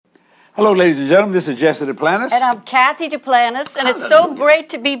Hello, ladies and gentlemen. This is Jesse Duplantis. And I'm Kathy Duplantis, and it's so great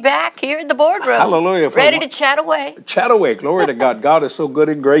to be back here in the boardroom. Hallelujah. Ready to chat away. Chat away. Glory to God. God is so good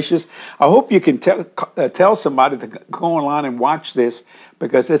and gracious. I hope you can tell somebody to go online and watch this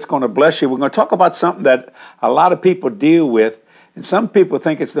because it's going to bless you. We're going to talk about something that a lot of people deal with, and some people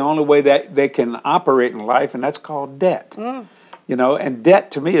think it's the only way that they can operate in life, and that's called debt. You know, and debt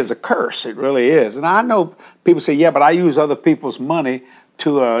to me is a curse. It really is. And I know people say, yeah, but I use other people's money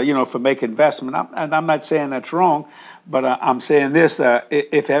to, for make investment. And I'm not saying that's wrong, but I'm saying this,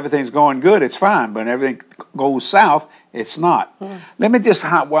 if everything's going good, it's fine. But if everything goes south, it's not. Let me just,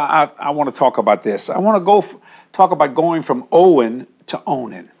 I want to talk about this. I want to talk about going from owing to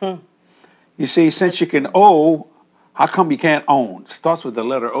owning. You see, since you can owe, how come you can't own? It starts with the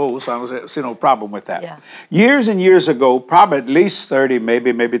letter O, so I see no problem with that. Yeah. Years and years ago, probably at least 30,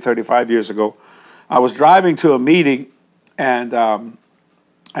 maybe 35 years ago, I was driving to a meeting, and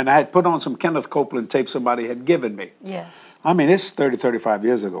I had put on some Kenneth Copeland tape somebody had given me. Yes. I mean, it's 30, 35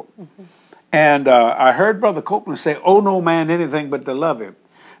 years ago. And I heard Brother Copeland say, "Oh, no man anything but to love him."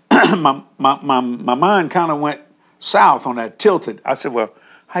 my mind kind of went south on that, tilted. I said, well,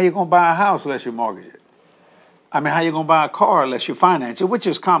 how you going to buy a house unless you mortgage it? I mean, how you going to buy a car unless you finance it, which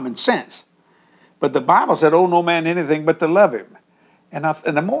is common sense. But the Bible said, "Oh, no man anything but to love him." And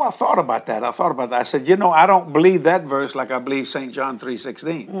the more I thought about that, I said, I don't believe that verse like I believe St. John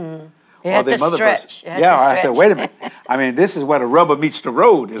 3:16. You have to stretch. I said, wait a minute. I mean, this is where the rubber meets the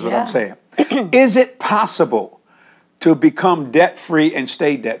road is what I'm saying. Is it possible to become debt-free and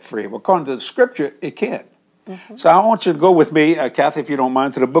stay debt-free? Well, according to the Scripture, it can. So I want you to go with me, Kathy, if you don't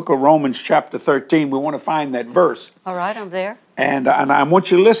mind, to the book of Romans chapter 13. We want to find that verse. All right, I'm there. And I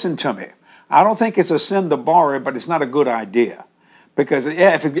want you to listen to me. I don't think it's a sin to borrow it, but it's not a good idea. Because,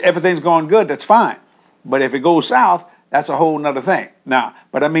 if everything's going good, that's fine. But if it goes south, that's a whole nother thing. Now,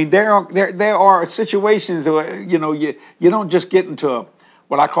 but I mean, there are situations where, you don't just get into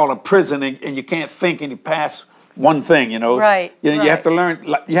what I call a prison and you can't think any past one thing, Right. You have to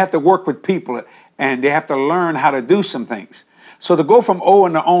learn, you have to work with people and they have to learn how to do some things. So to go from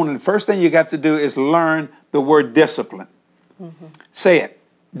owing to owning, the first thing you got to do is learn the word discipline. Say it.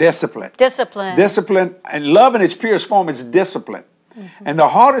 Discipline. Discipline. Discipline. And love in its purest form is discipline. And the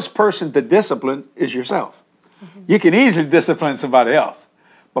hardest person to discipline is yourself. You can easily discipline somebody else.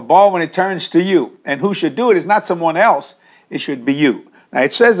 But when it turns to you, and who should do it is not someone else, it should be you. Now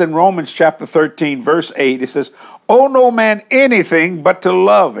it says in Romans chapter 13, verse 8, it says, "Owe no man anything but to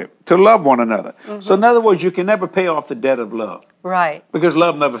love him, to love one another." So in other words, you can never pay off the debt of love. Right. Because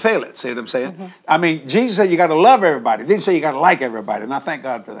love never faileth, see what I'm saying? I mean, Jesus said you got to love everybody. He didn't say you got to like everybody, and I thank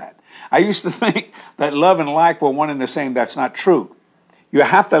God for that. I used to think that love and like were one and the same. That's not true. You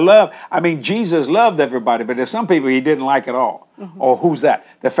have to love. I mean, Jesus loved everybody, but there's some people he didn't like at all. Or who's that?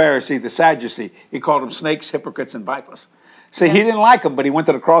 The Pharisee, the Sadducee. He called them snakes, hypocrites, and vipers. See, he didn't like them, but he went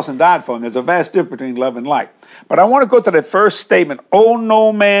to the cross and died for them. There's a vast difference between love and like. But I want to go to the first statement. Owe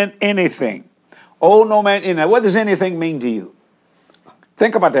no man anything. Owe no man anything. What does anything mean to you?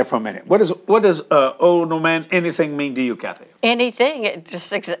 Think about that for a minute. What does owe no man anything mean to you, Kathy? Anything. It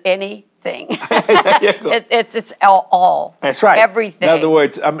just anything. It's all. That's right. Everything. In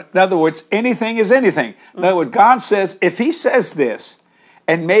other words, anything is anything. In other words, God says, if he says this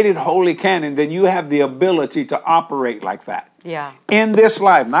and made it holy canon, then you have the ability to operate like that. Yeah. In this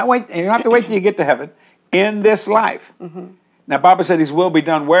life. Not wait. You don't have to wait till you get to heaven. In this life. Now, Bible said his will be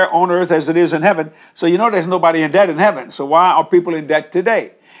done where on earth as it is in heaven. So there's nobody in debt in heaven. So why are people in debt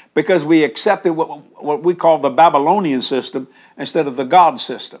today? Because we accepted what we call the Babylonian system instead of the God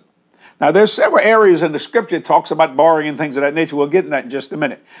system. Now, there's several areas in the Scripture that talks about borrowing and things of that nature. We'll get in that in just a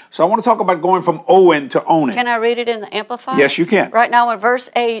minute. So I want to talk about going from owing to owning. Can I read it in the Amplified? Yes, you can. Right now in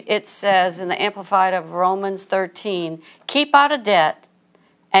verse 8, it says in the Amplified of Romans 13, "Keep out of debt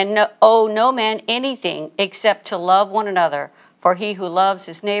and owe no man anything except to love one another. For he who loves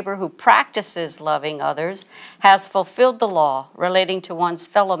his neighbor, who practices loving others, has fulfilled the law relating to one's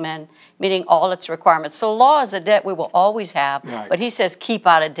fellow men, meeting all its requirements." So law is a debt we will always have, right. But he says keep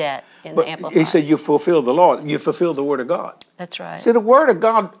out of debt in the Amplified. He said you fulfill the law. You fulfill the Word of God. That's right. See, the Word of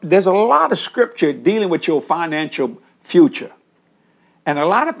God, there's a lot of Scripture dealing with your financial future. And a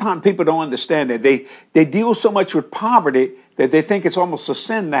lot of times people don't understand that. They deal so much with poverty that they think it's almost a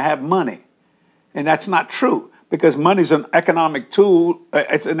sin to have money. And that's not true. Because money is an economic tool.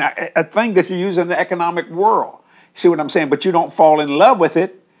 It's a thing that you use in the economic world. See what I'm saying? But you don't fall in love with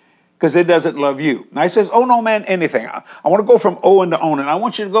it because it doesn't love you. Now, he says, "Oh, no man anything." I want to go from owing to owning. I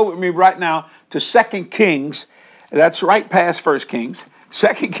want you to go with me right now to 2 Kings. That's right past 1 Kings.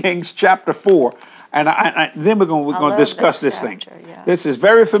 2 Kings chapter 4. And then we're going to discuss this thing. Yeah. This is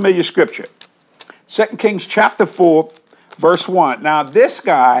very familiar scripture. 2 Kings chapter 4, verse 1. Now, this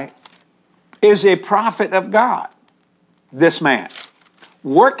guy is a prophet of God, this man,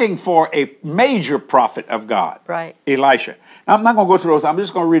 working for a major prophet of God, right. Elisha. Now, I'm not going to go through those. I'm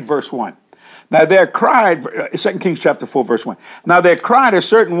just going to read verse 1. Now there cried, 2 Kings chapter 4, verse 1. Now there cried a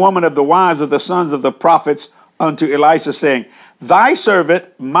certain woman of the wives of the sons of the prophets unto Elisha, saying, Thy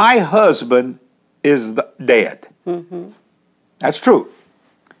servant, my husband, is dead. Mm-hmm. That's true.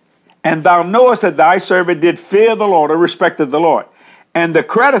 And thou knowest that thy servant did fear the Lord, or respected the Lord. And the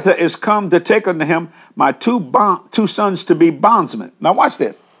creditor is come to take unto him my two sons to be bondsmen. Now watch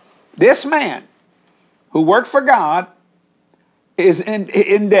this. This man who worked for God is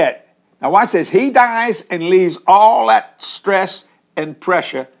in debt. Now watch this. He dies and leaves all that stress and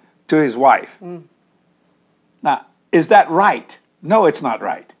pressure to his wife. Mm. Now, is that right? No, it's not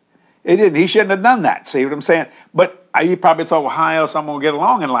right. It didn't. He shouldn't have done that. See what I'm saying? But he probably thought, well, how else I'm going to get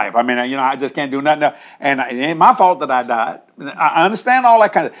along in life? I mean, I just can't do nothing else. And it ain't my fault that I died. I understand all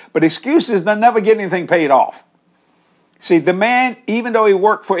that kind of, but excuses, they'll never get anything paid off. See, the man, even though he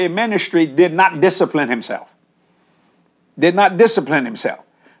worked for a ministry, did not discipline himself. Did not discipline himself.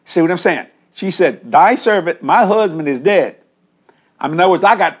 See what I'm saying? She said, Thy servant, my husband, is dead. I mean, in other words,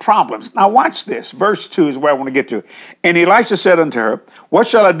 I got problems. Now watch this. Verse 2 is where I want to get to. And Elisha said unto her, What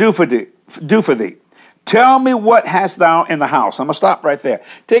shall I do for thee? Tell me, what hast thou in the house? I'm going to stop right there.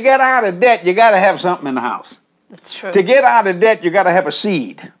 To get out of debt, you got to have something in the house. That's true. To get out of debt, you got to have a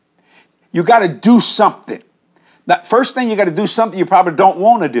seed. You got to do something. Now, first thing, you got to do something you probably don't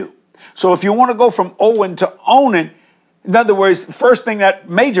want to do. So if you want to go from owing to owning, in other words, the first thing that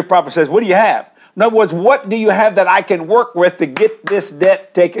major prophet says, what do you have? In other words, what do you have that I can work with to get this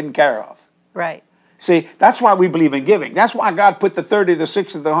debt taken care of? Right. See, that's why we believe in giving. That's why God put the 30, the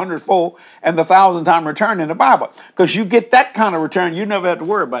 60, the 100-fold, and the 1,000-time return in the Bible. Because you get that kind of return, you never have to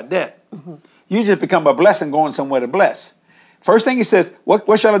worry about debt. Mm-hmm. You just become a blessing going somewhere to bless. First thing he says,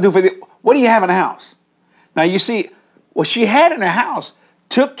 what shall I do for thee? What do you have in the house? Now, you see, what she had in her house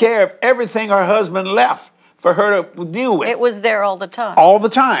took care of everything her husband left for her to deal with. It was there all the time. All the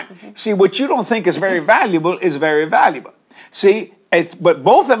time. Mm-hmm. See, what you don't think is very valuable is very valuable. See, but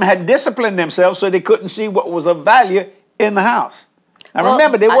both of them had disciplined themselves so they couldn't see what was of value in the house. Now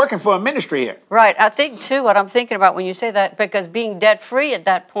remember, they're working for a ministry here. Right. I think, too, what I'm thinking about when you say that, because being debt-free at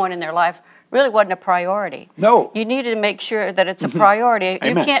that point in their life really wasn't a priority. No. You needed to make sure that it's a priority.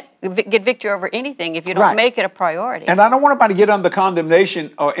 Amen. You can't get victory over anything if you don't make it a priority. And I don't want anybody to get under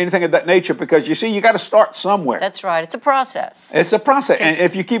condemnation or anything of that nature, because you see, you got to start somewhere. That's right. It's a process. It's a process. And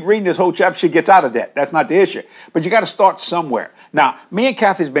if you keep reading this whole chapter, she gets out of debt. That's not the issue. But you got to start somewhere. Now, me and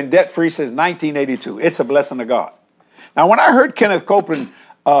Kathy's been debt-free since 1982. It's a blessing of God. Now, when I heard Kenneth Copeland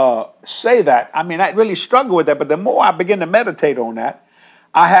say that, I mean, I really struggled with that. But the more I began to meditate on that,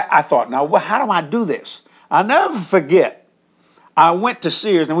 I thought, now, how do I do this? I'll never forget, I went to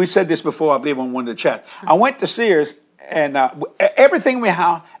Sears, and we said this before, I believe, on one of the chats. I went to Sears, and everything we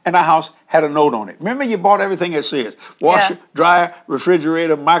have in our house had a note on it. Remember, you bought everything at Sears. Washer, dryer,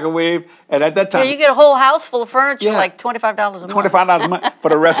 refrigerator, microwave, and at that time... Yeah, you get a whole house full of furniture, like $25 a month. $25 a month for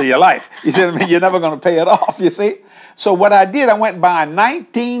the rest of your life. You see what I mean? You're never going to pay it off, you see? So what I did, I went and bought a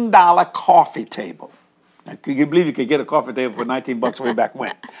 $19 coffee table. Can you believe you could get a coffee table for $19 way back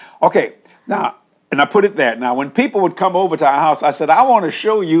when? Okay, now, and I put it there. Now, when people would come over to our house, I said, I want to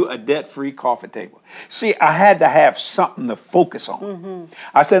show you a debt-free coffee table. See, I had to have something to focus on. Mm-hmm.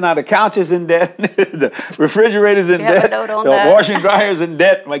 I said, now, the couch is in debt, the refrigerator's in debt, the washing dryer's in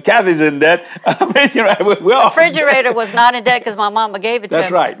debt, my Kathy's in debt. I mean, the refrigerator was not in debt because my mama gave it to me.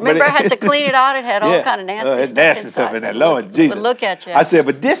 That's right. Remember, I had to clean it out. It had all kind of nasty stuff in there. Lord Jesus. Would look at you. I said,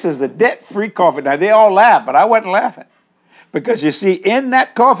 but this is a debt-free coffee. Now, they all laughed, but I wasn't laughing. Because you see, in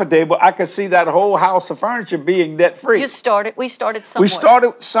that coffee table, I could see that whole house of furniture being debt-free. We started somewhere. We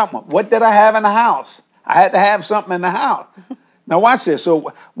started somewhere. What did I have in the house? I had to have something in the house. Now watch this.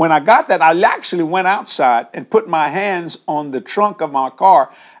 So when I got that, I actually went outside and put my hands on the trunk of my car.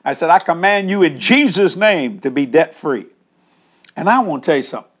 I said, I command you in Jesus' name to be debt-free. And I want to tell you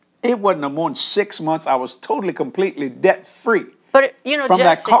something. It wasn't no more than 6 months. I was totally, completely debt-free. But, you know, from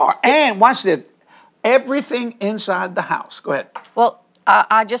that car. And watch this. Everything inside the house. Go ahead. Well,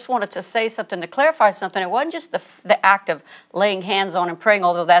 I just wanted to say something, to clarify something. It wasn't just the act of laying hands on and praying,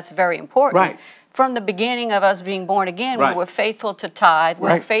 although that's very important. Right. from the beginning of us being born again, Right. we were faithful to tithe, we were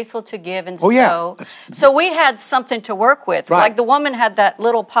Right. faithful to give and Oh, yeah. sow. That's- So we had something to work with. Right. Like the woman had that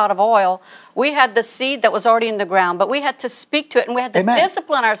little pot of oil. We had the seed that was already in the ground, but we had to speak to it, and we had to Amen.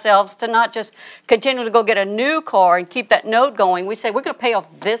 discipline ourselves to not just continue to go get a new car and keep that note going. We said, we're going to pay off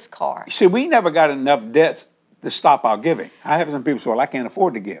this car. You see, we never got enough debts to stop our giving. I have some people say, well, I can't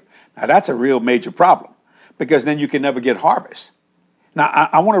afford to give. Now, that's a real major problem because then you can never get harvest. Now,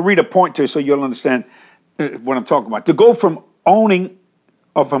 I want to read a point to you so you'll understand what I'm talking about. To go from owing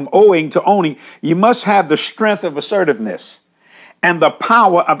or from owing to owning, you must have the strength of assertiveness and the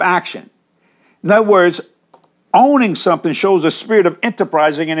power of action. In other words, owning something shows a spirit of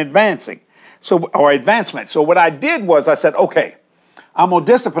enterprising and advancing, or advancement. So what I did was I said, okay, I'm going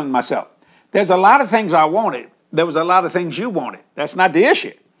to discipline myself. There's a lot of things I wanted. There was a lot of things you wanted. That's not the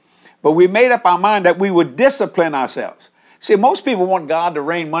issue. But we made up our mind that we would discipline ourselves. See, most people want God to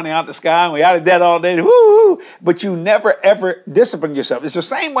rain money out the sky and we out of debt all day, woo, but you never, ever discipline yourself. It's the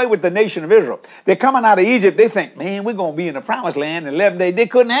same way with the nation of Israel. They're coming out of Egypt. They think, man, we're going to be in the promised land in 11 days. They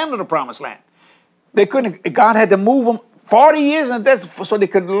couldn't handle the promised land. They couldn't. God had to move them 40 years in death so they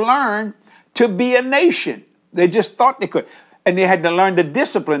could learn to be a nation. They just thought they could. And they had to learn to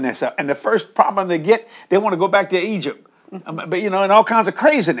discipline themselves. And the first problem they get, they want to go back to Egypt. But, and all kinds of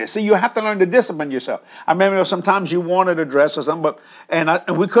craziness. So you have to learn to discipline yourself. I remember sometimes you wanted a dress or something,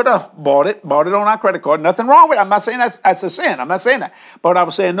 and we could have bought it on our credit card. Nothing wrong with it. I'm not saying that's a sin. I'm not saying that. But I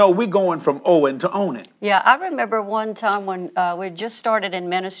was saying, no, we're going from owing to owning. Yeah, I remember one time when we just started in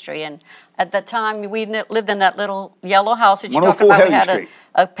ministry, and at that time we lived in that little yellow house that you talked 104 about. We Helly had Street.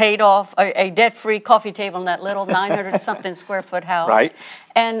 a paid off, a debt-free coffee table in that little 900-something square foot house. Right.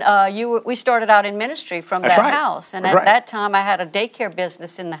 And we started out in ministry from That's that right. house. And That's at right. that time, I had a daycare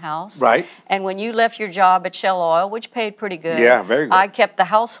business in the house. Right. And when you left your job at Shell Oil, which paid pretty good, Yeah, very good. I kept the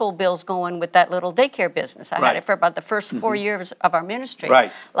household bills going with that little daycare business. I Right. had it for about the first 4 years of our ministry.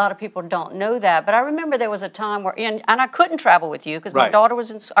 Right. A lot of people don't know that, but I remember there was a time where, and I couldn't travel with you because Right. our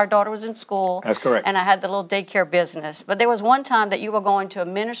daughter was in school. That's correct. And I had the little daycare business. But there was one time that you were going to a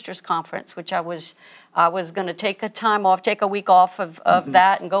ministers' conference, which I was going to take a week off of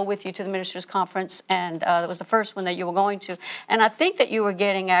that and go with you to the ministers' conference. And that was the first one that you were going to. And I think that you were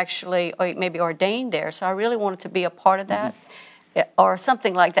getting actually maybe ordained there. So I really wanted to be a part of that or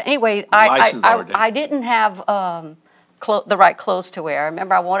something like that. Anyway, I didn't have the right clothes to wear. I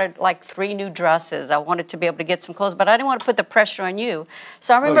remember I wanted like 3 new dresses. I wanted to be able to get some clothes, but I didn't want to put the pressure on you.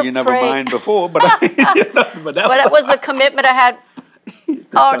 So I remember Well, you never praying. mind before, but, but But it was a commitment I had.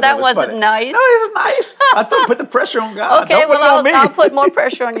 That wasn't funny. nice. No, it was nice. I thought put the pressure on God. Okay, Don't put it on me. I'll put more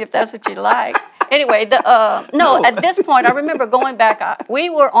pressure on you if that's what you like. Anyway, no, at this point, I remember going back, we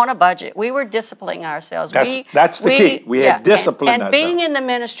were on a budget. We were disciplining ourselves. That's the key. We had disciplined and being ourselves. in the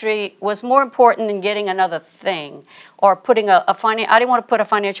ministry was more important than getting another thing or putting I didn't want to put a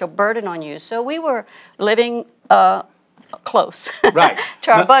financial burden on you. So we were living close Right.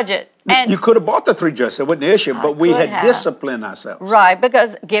 to our Now, budget. And you could have bought the 3 dresses. It wasn't the issue, but we could had have. disciplined ourselves. right,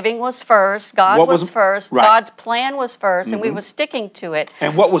 because giving was first, God What was was- first, right. God's plan was 1st, and we were sticking to it.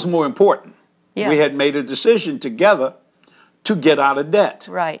 And what was more important? Yeah. We had made a decision together to get out of debt.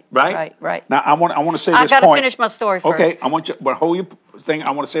 Right, Right? right. Now, I want to say I this got to point. finish my story first. Okay, I want you, but hold your thing. I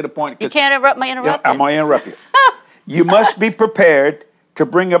want to say the point. You can't interrupt my interruption. I'm going to interrupt you. You must be prepared to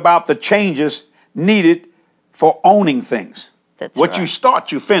bring about the changes needed for owning things. That's what right. you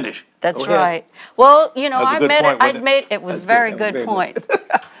start, you finish. That's Go ahead. right. Well, you know, That was a I good made point, it. wasn't I it? made it was That's very good. That was good very point.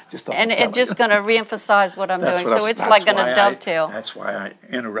 Just thought And I'd tell it's just you. going to reemphasize what I'm That's doing. what So I- it's that's like going to why dovetail. That's why I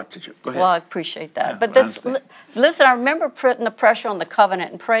interrupted you. Go ahead. Well, I appreciate that. Yeah, But I this, understand. listen, I remember putting the pressure on the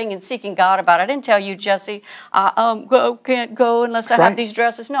covenant and praying and seeking God about it. I didn't tell you, Jesse, I can't go unless I That's have right. these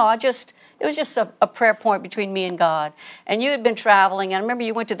dresses. No, it was just a prayer point between me and God. And you had been traveling. And I remember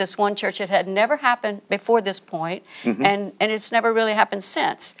you went to this one church that had never happened before this point, and it's never really happened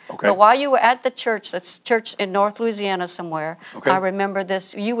since. Okay. But while you were at the church, that's church in North Louisiana somewhere, Okay. I remember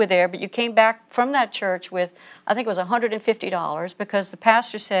this, you were there, but you came back from that church with, I think it was $150 because the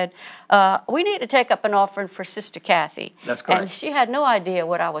pastor said, we need to take up an offering for Sister Kathy. That's correct. And she had no idea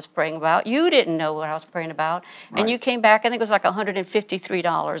what I was praying about. You didn't know what I was praying about. And Right. you came back, I think it was like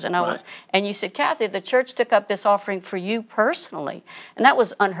 $153. And Right. and you said, Kathy, the church took up this offering for you personally. And that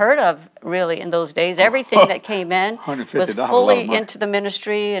was unheard of, really, in those days. Everything that came in was $150 is a lot of fully money. into the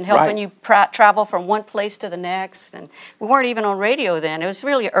ministry and helping Right. you travel from one place to the next. And we weren't even on radio then. It was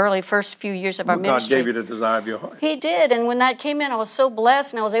really early first few years of our God ministry. gave you the desire of your heart. He did, and when that came in, I was so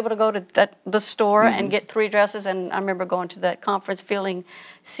blessed, and I was able to go to the store Mm-hmm. and get 3 dresses, and I remember going to that conference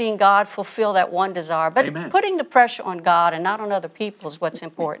seeing God fulfill that one desire. But Amen. putting the pressure on God and not on other people is what's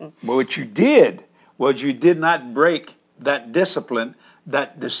important. But what you did was you did not break that discipline,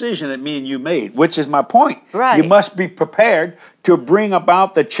 that decision that me and you made, which is my point. Right. You must be prepared to bring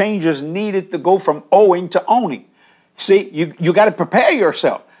about the changes needed to go from owing to owning. See, you got to prepare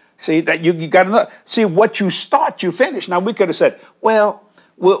yourself. See, that you got to see what you start, you finish. Now, we could have said, well,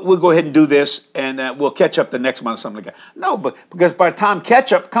 we'll go ahead and do this, and we'll catch up the next month or something like that. No, but because by the time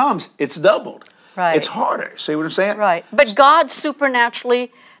catch up comes, it's doubled. Right. It's harder. See what I'm saying? Right. But God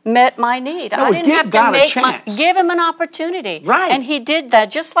supernaturally met my need. No, I didn't give have to God a make chance. give him an opportunity. Right. And he did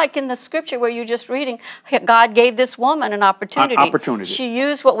that. Just like in the scripture where you're just reading, God gave this woman an opportunity. An opportunity. She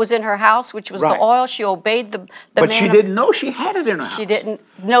used what was in her house, which was Right. the oil. She obeyed the But man she of- didn't know she had it in her house. She didn't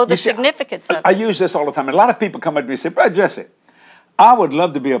know the You see, significance of it. I use this all the time. And a lot of people come up to me and say, Brother Jesse, I would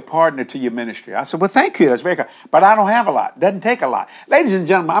love to be a partner to your ministry. I said, well, thank you. That's very kind. But I don't have a lot. Doesn't take a lot. Ladies and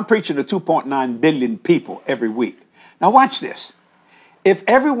gentlemen, I'm preaching to 2.9 billion people every week. Now watch this. If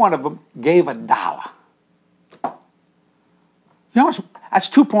every one of them gave $1, you know, that's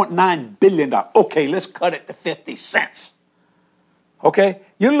 $2.9 billion. Okay, let's cut it to 50 cents. Okay?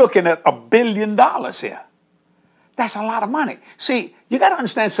 You're looking at $1 billion here. That's a lot of money. See, you got to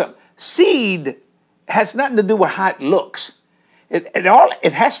understand something. Seed has nothing to do with how it looks.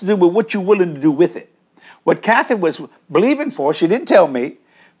 It has to do with what you're willing to do with it. What Kathy was believing for, she didn't tell me,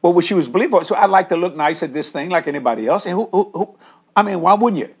 but what she was believing for. So I like to look nice at this thing like anybody else. And I mean, why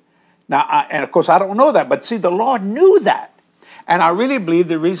wouldn't you? Now, and of course, I don't know that, but see, the Lord knew that. And I really believe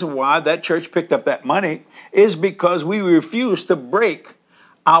the reason why that church picked up that money is because we refused to break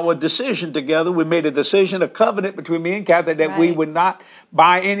our decision together. We made a decision, a covenant between me and Kathy that we Right. would not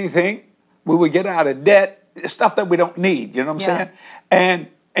buy anything. We would get out of debt, stuff that we don't need. You know what I'm Yeah. saying?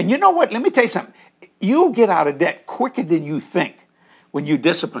 And you know what? Let me tell you something. You'll get out of debt quicker than you think when you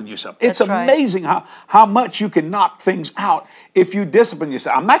discipline yourself. It's That's right. amazing how much you can knock things out if you discipline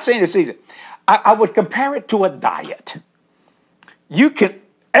yourself. I'm not saying it's easy. I would compare it to a diet.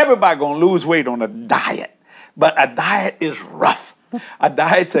 Everybody gonna lose weight on a diet, but a diet is rough. A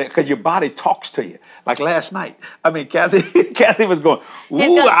diet, because your body talks to you. Like last night, I mean, Kathy was going,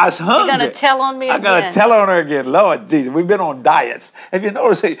 ooh, I was hungry. You're gonna tell on me I again. gotta tell on her again. Lord Jesus, we've been on diets. If you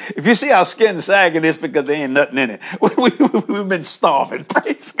notice, if you see our skin sagging, it's because there ain't nothing in it. We've been starving.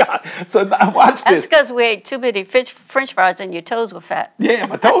 Praise God. So now watch That's this. because we ate too many French fries and your toes were fat. Yeah,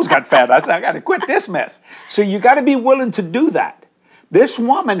 my toes got fat. I said, I got to quit this mess. So you got to be willing to do that. This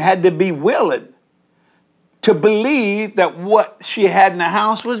woman had to be willing to believe that what she had in the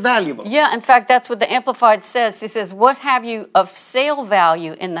house was valuable. Yeah, in fact, that's what the Amplified says. She says, what have you of sale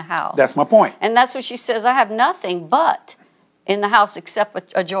value in the house? That's my point. And that's what she says, I have nothing but in the house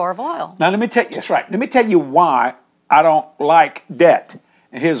except a jar of oil. Now, let me tell you, that's right. Let me tell you why I don't like debt.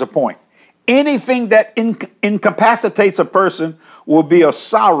 And here's the point. Anything that incapacitates a person will be a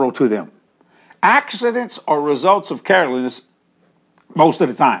sorrow to them. Accidents are results of carelessness most of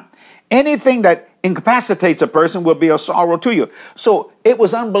the time. Anything that incapacitates a person will be a sorrow to you. So it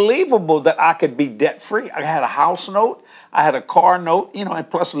was unbelievable that I could be debt-free. I had a house note, I had a car note,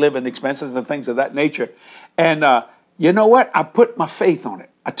 and plus living expenses and things of that nature. And you know what? I put my faith on it.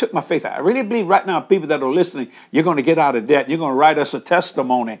 I took my faith out. I really believe right now, people that are listening, you're going to get out of debt. You're going to write us a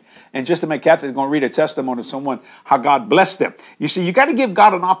testimony. And just to make Kathy's going to read a testimony of someone, how God blessed them. You see, you got to give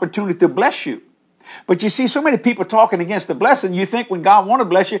God an opportunity to bless you. But you see so many people talking against the blessing. You think when God want to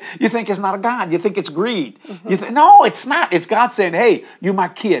bless you, you think it's not a God. You think it's greed. Mm-hmm. You think, no, it's not. It's God saying, hey, you my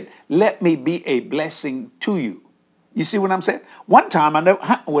kid. Let me be a blessing to you. You see what I'm saying? One time,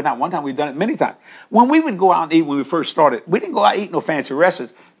 not one time, we've done it many times. When we would go out and eat when we first started, we didn't go out and eat no fancy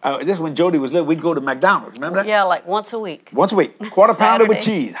restaurants. This is when Jody was little. We'd go to McDonald's. Remember that? Yeah, like once a week. Once a week. Quarter pounder with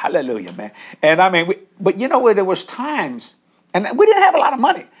Saturday. cheese. Hallelujah, man. And I mean, but you know where there was times, and we didn't have a lot of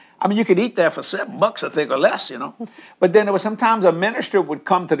money. I mean, you could eat there for $7, I think, or less, But then there was sometimes a minister would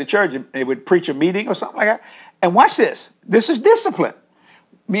come to the church and they would preach a meeting or something like that. And watch this. This is discipline.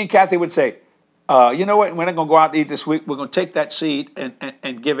 Me and Kathy would say, you know what? We're not going to go out to eat this week. We're going to take that seed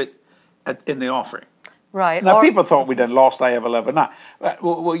and give it in the offering. Right. Now, people thought we done lost our ever loving. Now,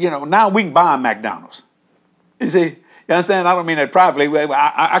 now we can buy McDonald's. You see? You understand? I don't mean that privately.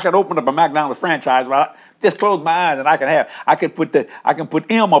 I could open up a McDonald's franchise, right? Just close my eyes and I can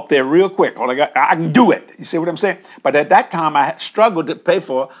put M up there real quick. I can do it. You see what I'm saying? But at that time, I struggled to pay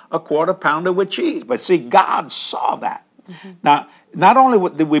for a quarter pounder with cheese. But see, God saw that. Mm-hmm. Now, not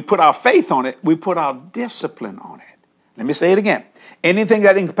only did we put our faith on it, we put our discipline on it. Let me say it again. Anything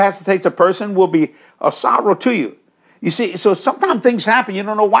that incapacitates a person will be a sorrow to you. You see, so sometimes things happen, you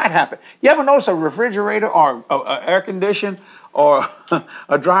don't know why it happened. You ever notice a refrigerator or a air conditioner or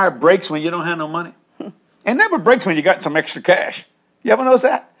a dryer breaks when you don't have no money? It never breaks when you got some extra cash. You ever notice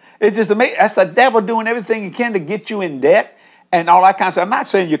that? It's just amazing. That's the devil doing everything he can to get you in debt and all that kind of stuff. I'm not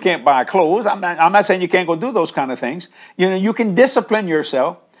saying you can't buy clothes. I'm not saying you can't go do those kind of things. You know, you can discipline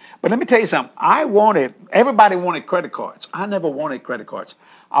yourself. But let me tell you something. Everybody wanted credit cards. I never wanted credit cards.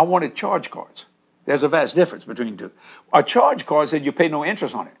 I wanted charge cards. There's a vast difference between the two. A charge card said you pay no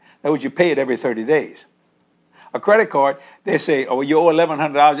interest on it. That was, you pay it every 30 days. A credit card, they say, oh, you owe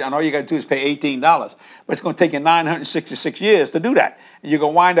 $1,100 and all you got to do is pay $18. But it's going to take you 966 years to do that. And you're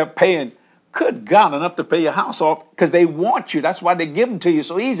going to wind up paying, good God, enough to pay your house off because they want you. That's why they give them to you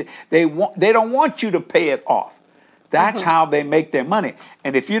so easy. They don't want you to pay it off. That's how they make their money.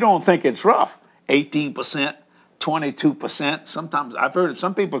 And if you don't think it's rough, 18%, 22%. Sometimes I've heard of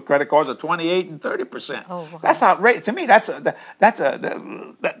some people's credit cards are 28 and 30%. Oh, wow. That's outrageous. To me, that's a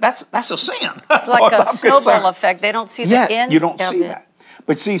sin. It's like a snowball effect. They don't see the end. You don't see that.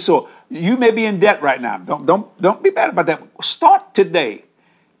 But see, so you may be in debt right now. Don't be bad about that. Start today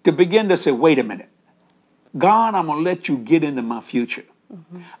to begin to say, wait a minute. God, I'm gonna let you get into my future.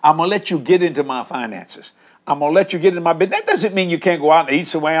 I'm gonna let you get into my finances. I'm going to let you get into my business. That doesn't mean you can't go out and eat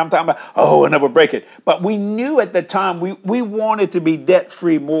somewhere. I'm talking about, oh, I'll never break it. But we knew at the time we wanted to be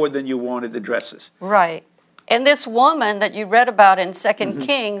debt-free more than you wanted the dresses. Right. And this woman that you read about in 2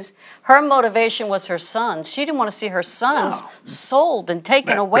 Kings, her motivation was her sons. She didn't want to see her sons sold and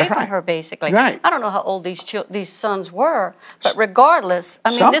taken away from her, basically. Right. I don't know how old these sons were, but regardless, I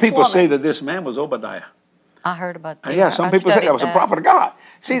mean, some this people woman, say that this man was Obadiah. I heard about that. Yeah, some people say that was a prophet of God.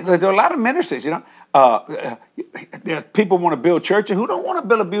 See, there are a lot of ministers, you know. People want to build churches who don't want to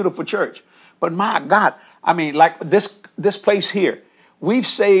build a beautiful church. But my God, I mean, like this place here, we've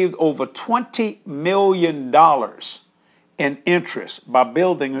saved over $20 million in interest by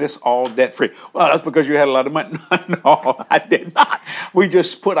building this all debt-free. Well, that's because you had a lot of money. No, I did not. We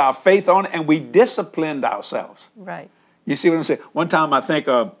just put our faith on it and we disciplined ourselves. Right. You see what I'm saying? One time I think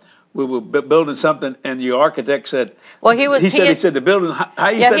we were building something, and your architect said, "Well, he said the building."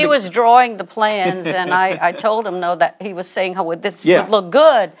 He was drawing the plans, and I told him that he was saying how this would look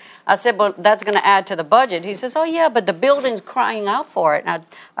good. I said, "Well, that's going to add to the budget." He says, "Oh yeah, but the building's crying out for it." And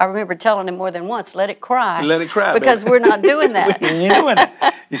I remember telling him more than once, "Let it cry, because we're not doing that." You're doing it.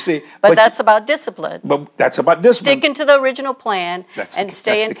 You see, but that's about discipline. But that's about discipline. Sticking to the original plan and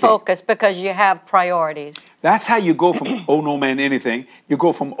staying focused because you have priorities. That's how you go from owe no man anything. You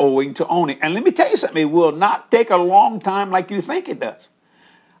go from owing to owning. And let me tell you something, it will not take a long time like you think it does.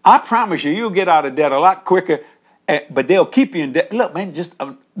 I promise you, you'll get out of debt a lot quicker, but they'll keep you in debt. Look, man, just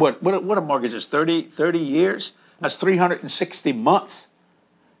what a mortgage is, 30 years? That's 360 months.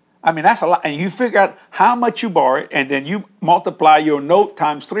 I mean, that's a lot. And you figure out how much you borrowed, and then you multiply your note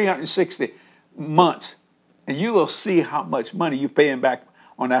times 360 months, and you will see how much money you're paying back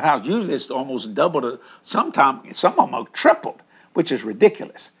on that house. Usually it's almost double. Sometimes some of them are tripled, which is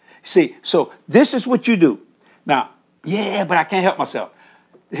ridiculous. See, so this is what you do. Now, yeah, but I can't help myself.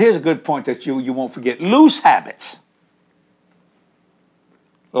 Here's a good point that you won't forget. Loose habits,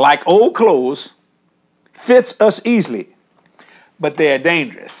 like old clothes, fits us easily, but they are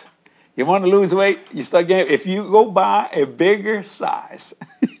dangerous. You want to lose weight, you start getting, if you go buy a bigger size,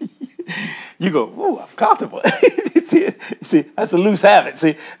 you go, ooh, I'm comfortable. see, that's a loose habit.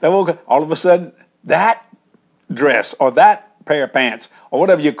 See, all of a sudden, that dress or that pair of pants or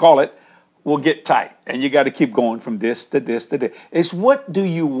whatever you call it will get tight. And you got to keep going from this to this to this. It's what do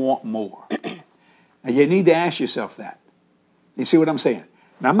you want more? And you need to ask yourself that. You see what I'm saying?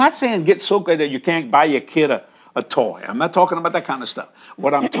 Now, I'm not saying get so good that you can't buy your kid a toy. I'm not talking about that kind of stuff.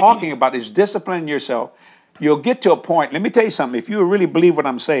 What I'm talking about is disciplining yourself. You'll get to a point. Let me tell you something. If you really believe what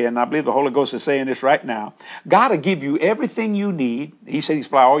I'm saying, and I believe the Holy Ghost is saying this right now, God will give you everything you need. He said He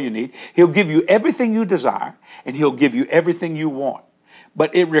supply all you need. He'll give you everything you desire, and He'll give you everything you want.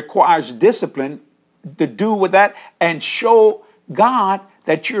 But it requires discipline to do with that and show God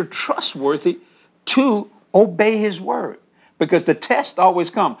that you're trustworthy to obey His word. Because the test always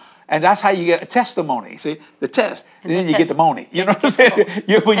comes. And that's how you get a testimony. See, the test. And then you get the money. You know what I'm saying?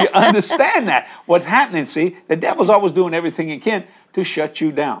 When you understand that, what's happening, see, the devil's always doing everything he can to shut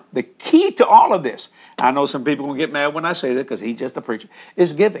you down. The key to all of this, I know some people will get mad when I say that because he's just a preacher,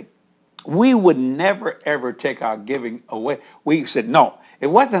 is giving. We would never, ever take our giving away. We said, no, it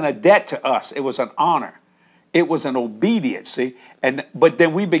wasn't a debt to us. It was an honor. It was an obedience, see? But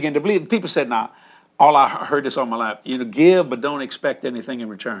then we began to believe. People said, nah, I heard this all my life. Give, but don't expect anything in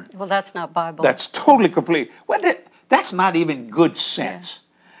return. Well, that's not Bible. That's totally complete. Well, That's not even good sense.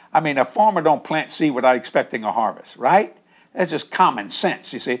 Yeah. I mean, a farmer don't plant seed without expecting a harvest, right? That's just common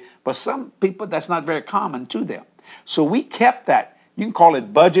sense, you see. But some people, that's not very common to them. So we kept that. You can call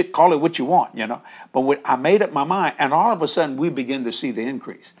it budget, call it what you want, you know. But I made up my mind, and all of a sudden we began to see the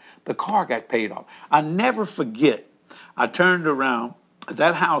increase. The car got paid off. I never forget, I turned around,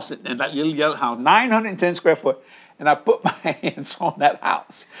 that house, in that little yellow house, 910 square foot, and I put my hands on that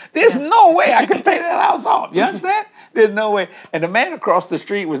house. There's no way I could pay that house off. You understand? There's no way. And the man across the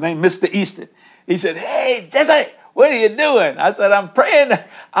street was named Mr. Easton. He said, "Hey, Jesse, what are you doing?" I said, I'm praying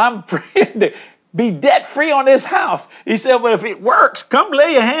to be debt-free on this house. He said, "Well, if it works, come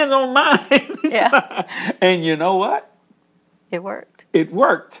lay your hands on mine." Yeah. And you know what? It worked. It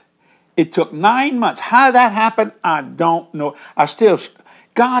worked. It took 9 months. How did that happen? I don't know.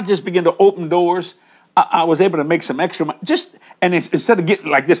 God just began to open doors. I was able to make some extra money. Instead of getting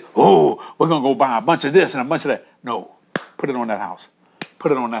like this, oh, we're going to go buy a bunch of this and a bunch of that. No, put it on that house.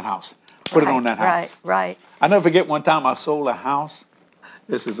 Put it on that house. Put it on that house. Right. I never forget one time I sold a house.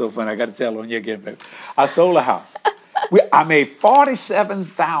 This is so funny. I got to tell on you again, baby. I sold a house. I made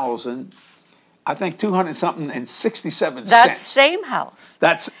 $47,000, I think 200 something and 67 cents. That same house.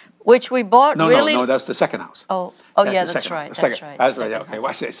 Which we bought. No, that's the second house. That's right. That's right. Okay,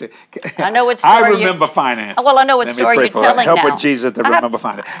 watch this. I know what story I remember finance. Well, I know what story you're telling help now. with Jesus to remember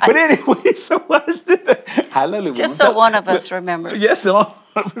finance. But anyway, so what's the hallelujah? Just so one of us remembers. Yes, so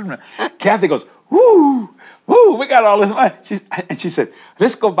Kathy goes, woo, we got all this money. And she said,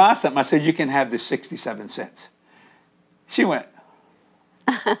 let's go buy something. I said, you can have this 67 cents. She went,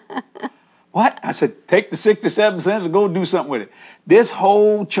 what? I said, take the 67 cents and go do something with it. This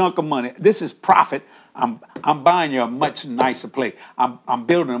whole chunk of money, this is profit. I'm buying you a much nicer place. I'm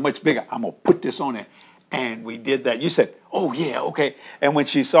building a much bigger. I'm going to put this on it. And we did that. You said, oh, yeah, okay. And when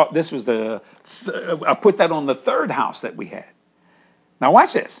she saw, this was I put that on the third house that we had. Now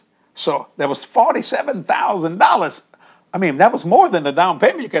watch this. So there was $47,000. I mean, that was more than the down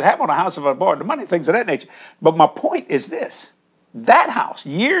payment you could have on a house if I borrowed the money, things of that nature. But my point is this. That house,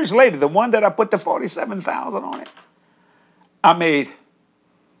 years later, the one that I put the $47,000 on it, I made,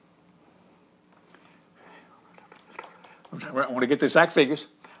 I want to get the exact figures,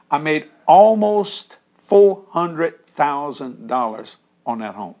 I made almost $400,000 on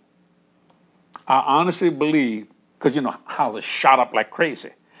that home. I honestly believe, because you know, houses shot up like crazy.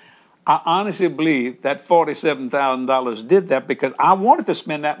 I honestly believe that $47,000 did that because I wanted to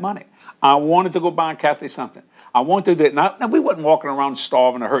spend that money. I wanted to go buy Kathy something. I wanted to do it. Now, we wasn't walking around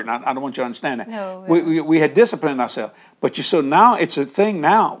starving or hurting. I don't want you to understand that. No, we had disciplined ourselves. But so now it's a thing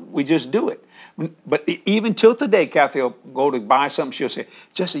now. We just do it. But even till today, Kathy will go to buy something. She'll say,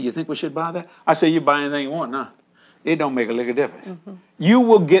 Jesse, you think we should buy that? I say, you buy anything you want. No, it don't make a lick of difference. Mm-hmm. You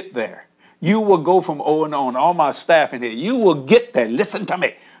will get there. You will go from O and on. All my staff in here, you will get there. Listen to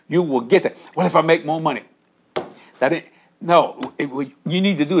me. You will get there. Well, if I make more money? You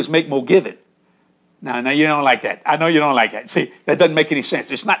need to do is make more giving. No, you don't like that. I know you don't like that. See, that doesn't make any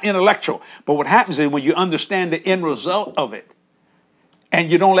sense. It's not intellectual. But what happens is when you understand the end result of it and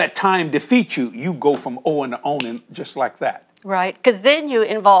you don't let time defeat you, you go from O and on just like that. Right, because then you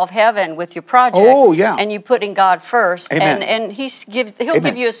involve heaven with your project. Oh, yeah. And you putting God first. Amen. And he'll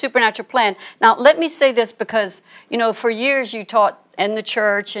give you a supernatural plan. Now, let me say this because, you know, for years you taught in the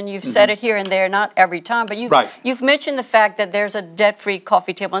church and you've said it here and there, not every time, but you've mentioned the fact that there's a debt-free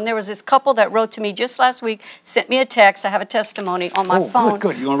coffee table. And there was this couple that wrote to me just last week, sent me a text. I have a testimony on my phone.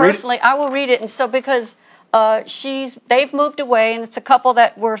 Good. You want to read it? Personally, I will read it. And so because they've moved away, and it's a couple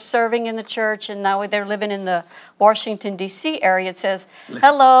that were serving in the church, and now they're living in the Washington, D.C. area. It says,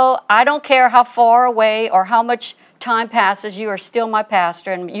 hello, I don't care how far away or how much time passes, you are still my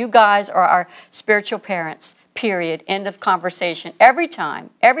pastor, and you guys are our spiritual parents. Period. End of conversation. Every time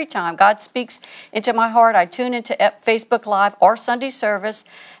God speaks into my heart, I tune into Facebook Live or Sunday service,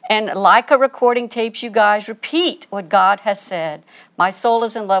 and like a recording tapes, you guys repeat what God has said. My soul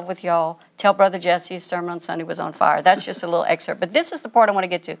is in love with y'all. Tell Brother Jesse his sermon on Sunday was on fire. That's just a little excerpt. But this is the part I want to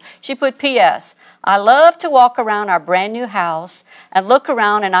get to. She put P.S. I love to walk around our brand new house and look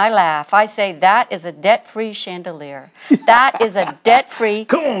around and I laugh. I say that is a debt-free chandelier. That is a debt-free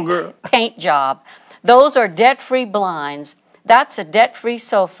Come on, girl. paint job. Those are debt-free blinds. That's a debt-free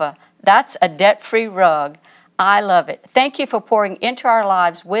sofa. That's a debt-free rug. I love it. Thank you for pouring into our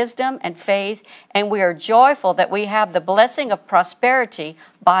lives wisdom and faith, and we are joyful that we have the blessing of prosperity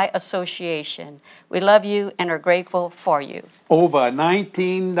by association. We love you and are grateful for you. Over a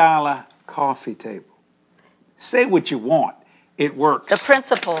 $19 coffee table. Say what you want. It works. The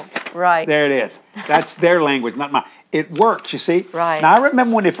principle, right. There it is. That's their language, not mine. It works, you see. Right. Now, I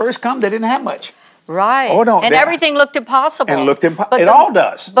remember when they first come, they didn't have much. Right. Oh, no. And everything looked impossible. And looked impossible. It all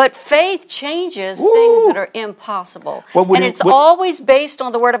does. But faith changes Woo. things that are impossible. Well, and it's always based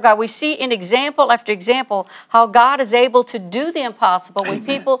on the Word of God. We see in example after example how God is able to do the impossible when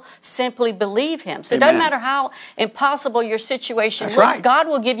people simply believe Him. So it doesn't matter how impossible your situation looks. Right. God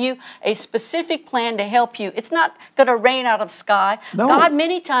will give you a specific plan to help you. It's not going to rain out of the sky. No. God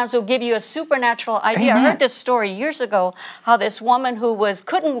many times will give you a supernatural idea. Amen. I heard this story years ago, how this woman who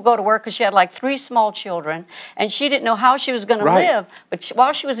couldn't go to work because she had like 3 small children, and she didn't know how she was going to live. But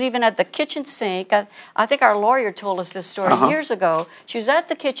while she was even at the kitchen sink, I think our lawyer told us this story years ago. She was at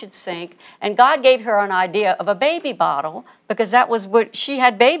the kitchen sink, and God gave her an idea of a baby bottle, because that was what she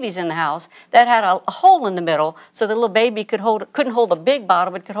had, babies in the house that had a hole in the middle, so the little baby couldn't hold a big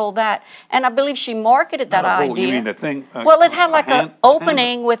bottle, but could hold that. And I believe she marketed that idea. You mean the thing? Well, it had like an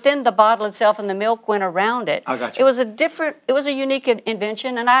opening within the bottle itself, and the milk went around it. I got you. It was a unique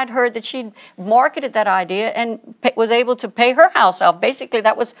invention, and I had heard that she marketed that idea and was able to pay her house off. Basically,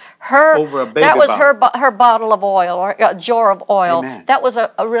 that was her. Over a baby that was bottle. her bottle of oil, or a jar of oil. Amen. That was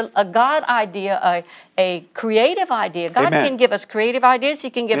a God idea, a creative idea. God Amen. can give us creative ideas. He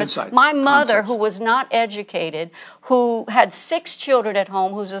can give Insights, us. My mother, concepts. who was not educated, who had 6 children at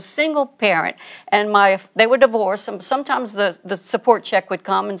home, who's a single parent, and they were divorced. Sometimes the support check would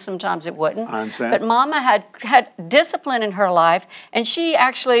come, and sometimes it wouldn't. I understand. But Mama had discipline in her life, and she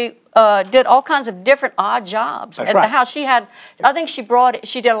actually did all kinds of different odd jobs That's at right. the house. I think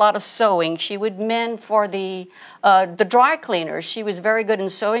she did a lot of sewing. She would mend for the dry cleaners. She was very good in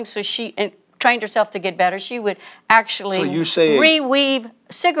sewing, so she trained herself to get better. She would actually reweave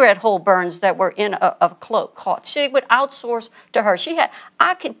cigarette hole burns that were in a cloth. She would outsource to her.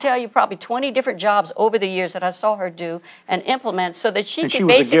 I can tell you probably 20 different jobs over the years that I saw her do and implement, so that she could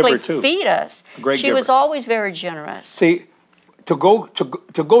basically feed us. She was always very generous. See, to go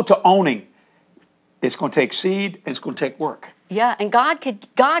to owning, it's going to take seed and it's going to take work. Yeah, and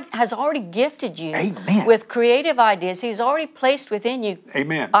God has already gifted you Amen. with creative ideas. He's already placed within you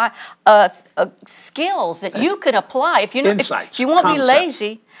Amen. skills that you can apply. If you Insights, if you won't concepts. be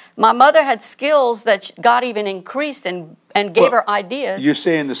lazy. My mother had skills that God even increased and gave her ideas. You're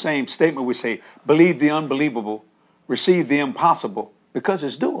saying the same statement we say, believe the unbelievable, receive the impossible, because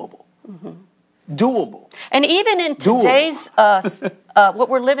it's doable. Mm-hmm. Doable. And even in today's, what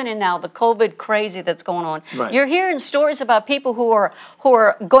we're living in now, the COVID crazy that's going on, right. You're hearing stories about people who are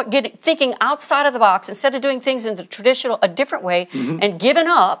thinking outside of the box, instead of doing things in a different way, and giving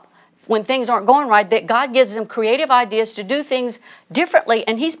up when things aren't going right, that God gives them creative ideas to do things differently,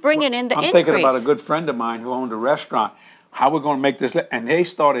 and He's bringing in the increase. I'm thinking about a good friend of mine who owned a restaurant. How we're going to make this, and they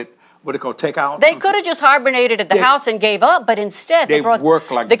started what they call takeout. They could have just hibernated at the house and gave up, but instead they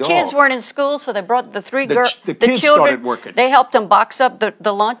worked like the dogs. kids weren't in school, so they brought the kids children. started working. They helped them box up the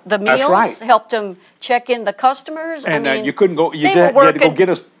meals. That's right. Helped them check in the customers. And you couldn't go. You had to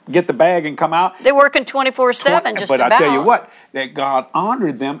go get the bag and come out. They're working 24/7. Just but about. I tell you what, that God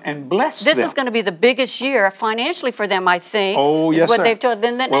honored them and blessed them. This is going to be the biggest year financially for them, I think. Oh, yes, is what sir. they've told.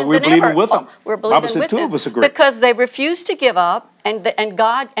 Well, we're believing with them. We're believing Bible said with 2 them of us agree. because they refused to give up, and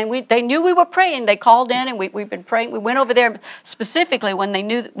God they knew we were praying. They called in, and we've been praying. We went over there specifically when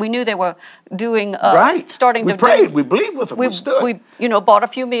we knew they were doing starting we to prayed. do. We believed with them. We stood. We bought a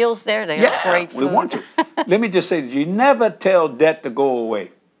few meals there. They had great food. We want to. Let me just say that you never tell debt to go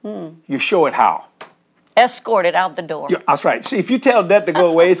away. You show it how. Escorted out the door. That's right. See, if you tell debt to go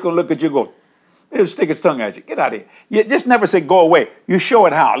away, it's going to look at you and go, it'll stick its tongue at you. Get out of here. You just never say go away. You show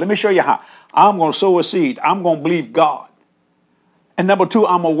it how. Let me show you how. I'm going to sow a seed. I'm going to believe God. And number 2,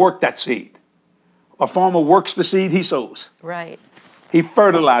 I'm going to work that seed. A farmer works the seed he sows. Right. He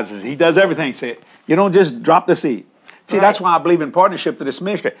fertilizes. He does everything. Say it. You don't just drop the seed. See, that's why I believe in partnership to this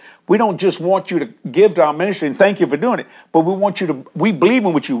ministry. We don't just want you to give to our ministry and thank you for doing it, but we believe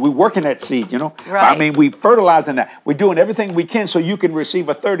in what you. We're working that seed, you know. Right. I mean, we fertilizing that. We're doing everything we can so you can receive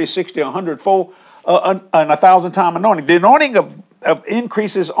a 30, 60, 100-fold, and 1,000-time anointing. The anointing of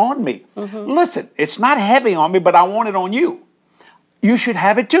increases on me. Listen, it's not heavy on me, but I want it on you. You should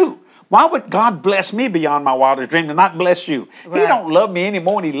have it too. Why would God bless me beyond my wildest dreams and not bless you? Right. He don't love me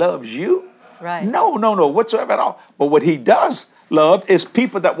anymore than He loves you. Right. No, whatsoever at all. But what He does love is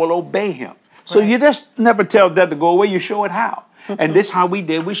people that will obey Him. So you just never tell that to go away. You show it how. And this is how we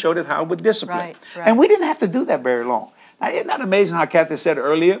did. We showed it how with discipline. Right. And we didn't have to do that very long. Now, isn't that amazing how Kathy said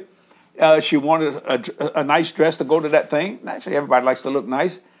earlier? She wanted a nice dress to go to that thing. Naturally, everybody likes to look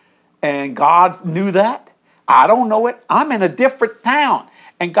nice. And God knew that. I don't know it. I'm in a different town.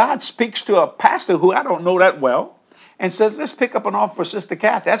 And God speaks to a pastor who I don't know that well and says, let's pick up an offer for Sister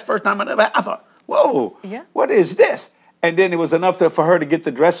Kathy. That's the first time I thought, whoa, what is this? And then it was enough for her to get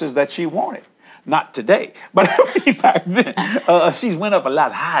the dresses that she wanted. Not today, but back then, she's went up a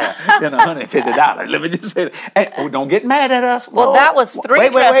lot higher than $150. Let me just say that. And, oh, don't get mad at us. Well, that was three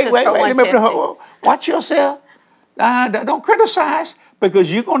dresses for $150. Watch yourself. Don't criticize,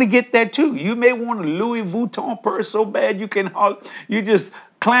 because you're going to get that too. You may want a Louis Vuitton purse so bad you just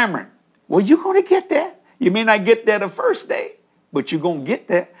clamoring. Well, you're going to get that. You may not get that the first day, but you're going to get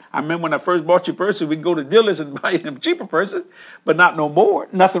that. I remember when I first bought your purses, we'd go to dealers and buy them cheaper purses, but not no more.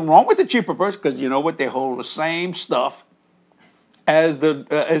 Nothing wrong with the cheaper purse, because you know what? They hold the same stuff as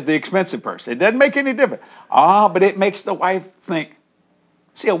the expensive purse. It doesn't make any difference. But it makes the wife think,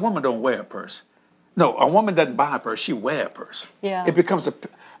 see, a woman don't wear a purse. No, a woman doesn't buy a purse. She wears a purse. Yeah. It becomes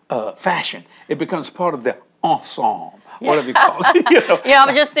a fashion. It becomes part of the ensemble. Whatever you call it. I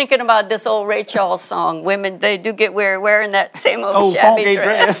was just thinking about this old Ray Charles song. Women, they do get wearing that same old shabby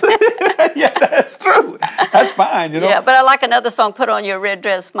dress. Yeah, that's true. That's fine, Yeah, but I like another song, Put On Your Red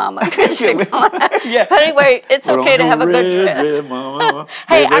Dress, Mama. Yeah. But anyway, it's okay to have a good dress.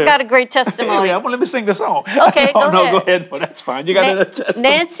 Hey, I got a great testimony. Yeah, well, let me sing the song. Okay, go ahead. Go ahead. Well, that's fine. You got a testimony.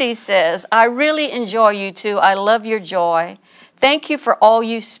 Nancy says, I really enjoy you two. I love your joy. Thank you for all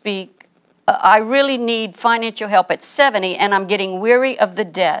you speak. I really need financial help at 70, and I'm getting weary of the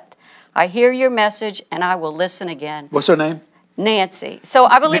debt. I hear your message, and I will listen again. What's her name? Nancy. So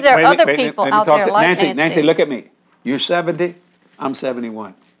I believe there are other people out there like Nancy. Nancy, look at me. You're 70. I'm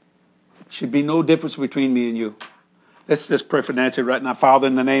 71. Should be no difference between me and you. Let's just pray for Nancy right now. Father,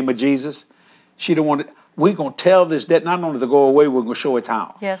 in the name of Jesus, she don't want it. We're going to tell this debt not only to go away, we're going to show it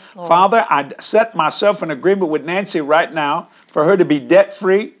how. Yes, Lord. Father, I set myself in agreement with Nancy right now for her to be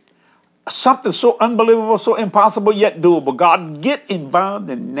debt-free. Something so unbelievable, so impossible, yet doable. God, get involved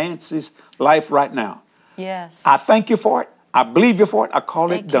in Nancy's life right now. Yes. I thank you for it. I believe you for it. I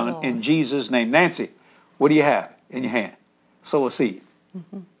call it done Lord. in Jesus' name. Nancy, what do you have in your hand? Sow a seed.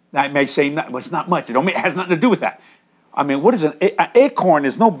 Now, it may say, well, it's not much. It has nothing to do with that. I mean, what is an acorn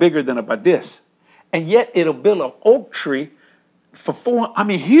is no bigger than about this. And yet it'll build an oak tree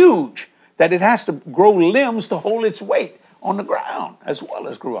huge, that it has to grow limbs to hold its weight on the ground as well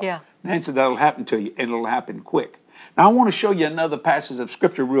as grow up. Yeah. Nancy, that'll happen to you, and it'll happen quick. Now, I want to show you another passage of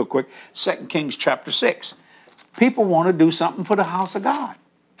Scripture real quick, 2 Kings chapter 6. People want to do something for the house of God.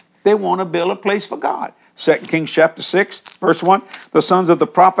 They want to build a place for God. 2 Kings chapter 6, verse 1, the sons of the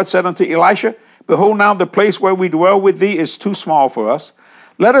prophet said unto Elisha, Behold, now the place where we dwell with thee is too small for us.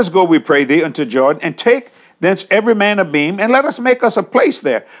 Let us go, we pray thee, unto Jordan, and take thence every man a beam, and let us make us a place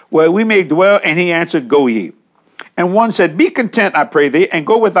there, where we may dwell. And he answered, Go ye. And one said, Be content, I pray thee, and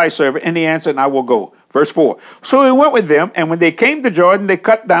go with thy servant. And he answered, I will go. Verse 4. So he went with them, and when they came to Jordan, they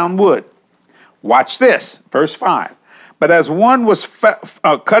cut down wood. Watch this. Verse 5. But as one was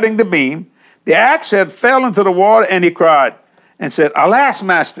cutting the beam, the axe head fell into the water, and he cried and said, Alas,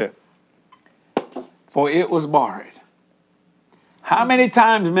 master, for it was borrowed. How many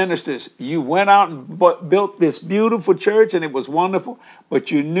times, ministers, you went out and built this beautiful church, and it was wonderful,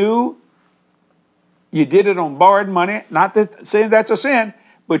 but you knew you did it on borrowed money? Not that saying that's a sin,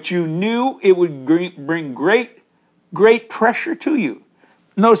 but you knew it would bring great pressure to you.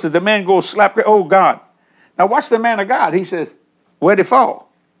 Notice that the man goes slap, oh God. Now watch the man of God. He says, where'd it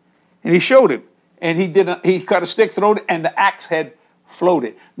fall? And he showed him. And he cut a stick, thrown it, and the axe head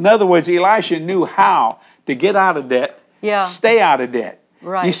floated. In other words, Elisha knew how to get out of debt, stay out of debt.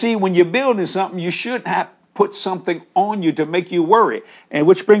 Right. You see, when you're building something, you shouldn't have put something on you to make you worry. And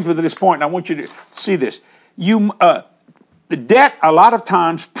which brings me to this point, and I want you to see this. The debt, a lot of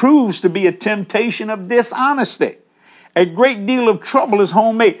times, proves to be a temptation of dishonesty. A great deal of trouble is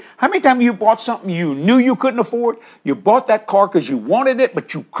homemade. How many times you bought something you knew you couldn't afford? You bought that car because you wanted it,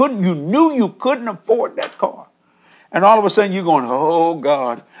 but you knew you couldn't afford that car. And all of a sudden you're going, oh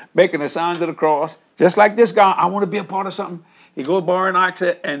God, making the signs of the cross. Just like this guy, I want to be a part of something. He goes borrow an ox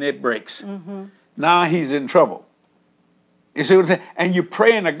and it breaks. Mm-hmm. Now he's in trouble. You see what I'm saying? And you're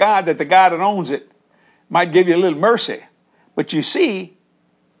praying to God that the guy that owns it might give you a little mercy. But you see,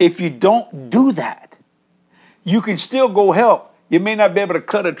 if you don't do that, you can still go help. You may not be able to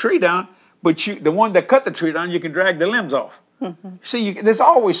cut a tree down, but the one that cut the tree down, you can drag the limbs off. Mm-hmm. See, there's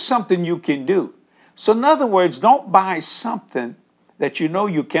always something you can do. So in other words, don't buy something that you know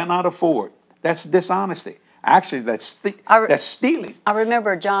you cannot afford. That's dishonesty. Actually, that's stealing. I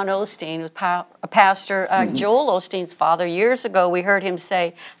remember John Osteen, a pastor, Joel Osteen's father. Years ago, we heard him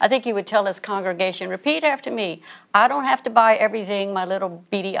say, I think he would tell his congregation, repeat after me, I don't have to buy everything my little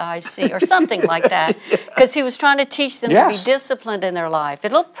beady eyes see, or something like that. Because he was trying to teach them to be disciplined in their life.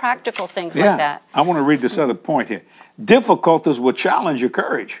 Little practical things like that. I want to read this other point here. Difficulties will challenge your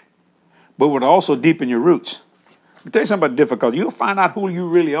courage, but would also deepen your roots. I'll tell you something about difficulty. You'll find out who you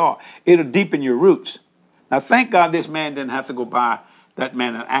really are. It'll deepen your roots. Now, thank God this man didn't have to go buy that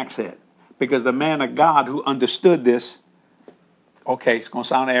man an axe head, because the man of God who understood this, okay, it's going to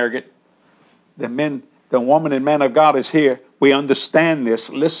sound arrogant. The woman and man of God is here. We understand this.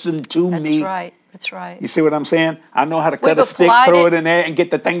 Listen to me. That's right. That's right. You see what I'm saying? I know how to cut We've a stick, throw it in there, and get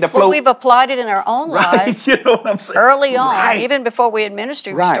the thing to float. Well, we've applied it in our own Right? lives. You know what I'm saying? Early on, Right. even before we had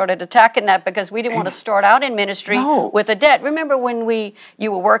ministry, we Right. started attacking that because we didn't want to start out in ministry No. with a debt. Remember when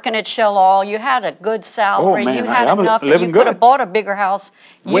you were working at Shell Oil, you had a good salary, Oh, man, you had I was enough that living you could have good. bought a bigger house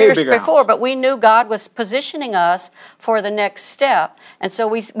Way years bigger before, house. but we knew God was positioning us for the next step. And so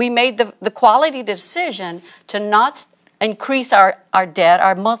we made the quality decision to not increase our debt,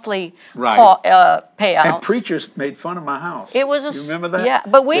 our monthly Right. payouts. And preachers made fun of my house. It was you remember that? yeah,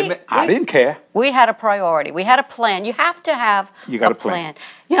 but I didn't care. We had a priority. We had a plan. You have to have You got a a plan.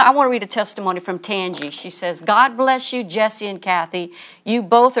 You know, I want to read a testimony from Tangi. She says, God bless you, Jesse and Kathy. You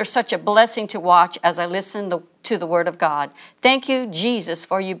both are such a blessing to watch as I listen to the Word of God. Thank you, Jesus,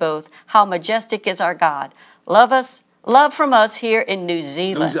 for you both. How majestic is our God. Love from us here in New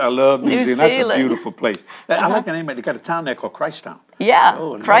Zealand. I love New Zealand. That's a Zealand. beautiful place. I like the name of it. They got a town there called Christtown. Yeah, Oh,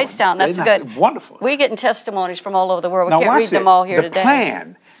 Lord. Christtown. That's Isn't that good. wonderful. We're getting testimonies from all over the world. We Now can't watch read them all here the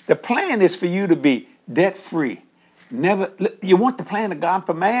today. The plan is for you to be debt free. You want the plan of God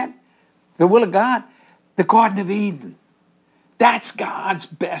for man? The will of God? The Garden of Eden. That's God's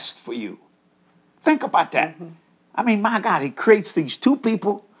best for you. Think about that. Mm-hmm. I mean, my God, he creates these two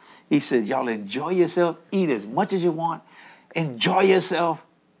people. He said, y'all enjoy yourself, eat as much as you want, enjoy yourself.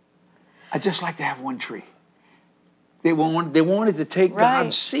 I just like to have one tree. They wanted to take Right.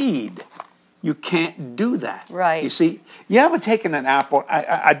 God's seed. You can't do that. Right. You see, you ever taken an apple?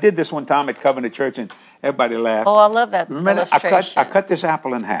 I did this one time at Covenant Church, and everybody laughed. Oh, I love that Remember that? illustration. I cut this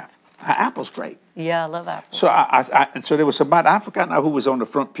apple in half. An apple's great. Yeah, I love apples. So so there was somebody, I forgot now who was on the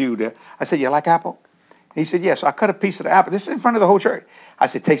front pew there. I said, you like apple? He said, yes. So I cut a piece of the apple. This is in front of the whole church. I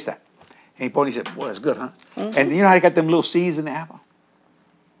said, taste that. And he bought it. He said, boy, that's good, huh? Mm-hmm. And you know how they got them little seeds in the apple?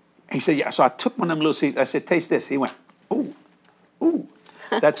 And he said, yeah. So I took one of them little seeds. I said, taste this. He went, ooh, ooh,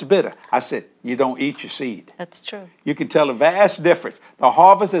 that's bitter. I said, you don't eat your seed. That's true. You can tell a vast difference. The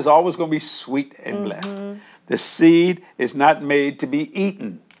harvest is always going to be sweet and blessed. The seed is not made to be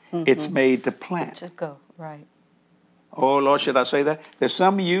eaten. It's made to plant. Just go, right. Oh, Lord, should I say that? There's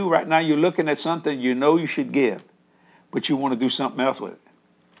some of you right now, you're looking at something you know you should give, but you want to do something else with it.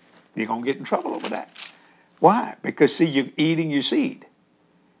 You're going to get in trouble over that. Why? Because, see, you're eating your seed.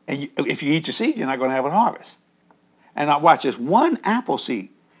 And if you eat your seed, you're not going to have a harvest. And now watch this. One apple seed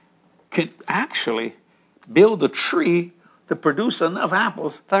can actually build a tree to produce enough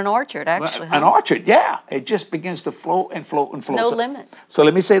apples. For an orchard, actually. An orchard, yeah. It just begins to float and float and float. No limit. So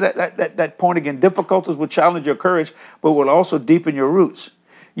let me say that point again. Difficulties will challenge your courage, but will also deepen your roots.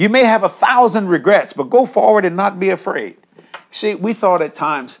 You may have 1,000 regrets, but go forward and not be afraid. See, we thought at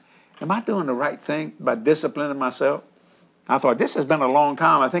times, am I doing the right thing by disciplining myself? I thought, this has been a long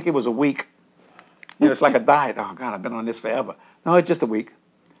time. I think it was a week. You know, it's like a diet. Oh, God, I've been on this forever. No, it's just a week.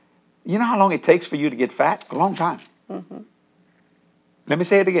 You know how long it takes for you to get fat? A long time. Mm-hmm. Let me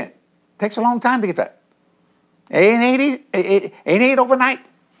say it again. It takes a long time to get fat. It ain't overnight.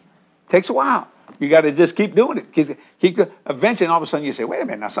 It takes a while. You got to just keep doing it. Eventually, all of a sudden, you say, wait a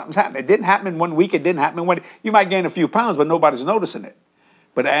minute, now something's happening. It didn't happen in 1 week. It didn't happen in 1 day. You might gain a few pounds, but nobody's noticing it.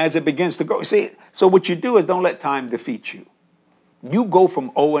 But as it begins to go, see, so what you do is don't let time defeat you. You go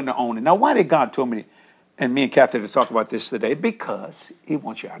from owing to owning. Now, why did God tell me, and me and Kathy to talk about this today? Because he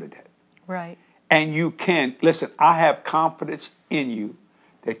wants you out of debt. Right. And you can, listen, I have confidence in you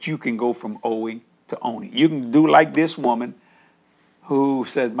that you can go from owing to owning. You can do like this woman who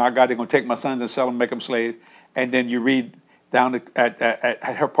says, my God, they're going to take my sons and sell them, make them slaves. And then you read down at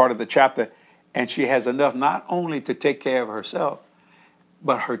her part of the chapter, and she has enough not only to take care of herself,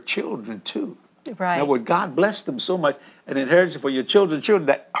 but her children too. Right. Now, would God bless them so much, an inheritance for your children,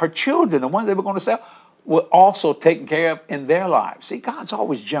 that her children, the ones they were going to sell, were also taken care of in their lives. See, God's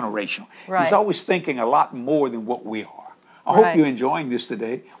always generational. Right. He's always thinking a lot more than what we are. I hope you're enjoying this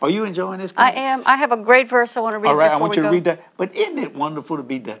today. Are you enjoying this? I am. I have a great verse I want to read. All right, I before want you we to go. read that. But isn't it wonderful to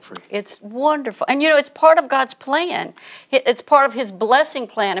be debt-free? It's wonderful. And, you know, it's part of God's plan. It's part of his blessing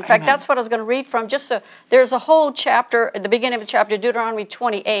plan. In fact, Amen. that's what I was going to read from. There's a whole chapter, at the beginning of the chapter, Deuteronomy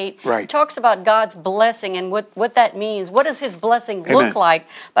 28. Right. It talks about God's blessing and what that means. What does his blessing Amen. look like?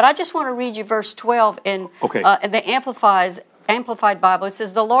 But I just want to read you verse 12 in the Amplified Bible. It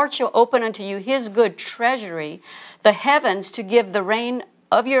says, the Lord shall open unto you his good treasury, the heavens to give the rain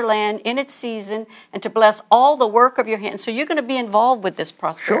of your land in its season, and to bless all the work of your hands. So you're going to be involved with this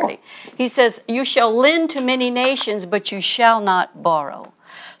prosperity. Sure. He says, you shall lend to many nations, but you shall not borrow.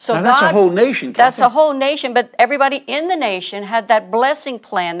 So now, that's a whole nation, That's Kathy. a whole nation, but everybody in the nation had that blessing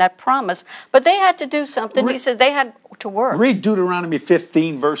plan, that promise. But they had to do something. He says they had to work. Read Deuteronomy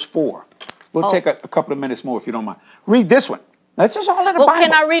 15, verse 4. We'll take a couple of minutes more if you don't mind. Read this one. That's just all in the Bible. Well,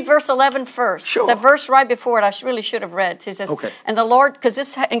 can I read verse 11 first? Sure. The verse right before it, I really should have read. It says, okay. And the Lord, because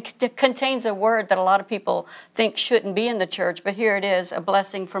this contains a word that a lot of people think shouldn't be in the church, but here it is, a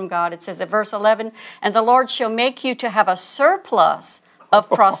blessing from God. It says at verse 11, and the Lord shall make you to have a surplus of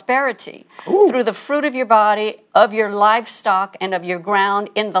prosperity through the fruit of your body, of your livestock, and of your ground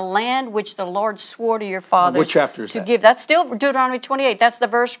in the land which the Lord swore to your fathers what chapter is to that? give. That's still Deuteronomy 28. That's the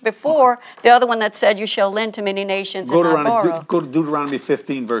verse before the other one that said, you shall lend to many nations and not borrow. Go to Deuteronomy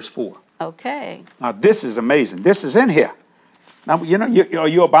 15, verse 4. Okay. Now, this is amazing. This is in here. Now, you know, are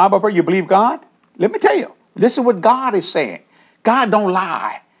you a Bible person? You believe God? Let me tell you. This is what God is saying. God don't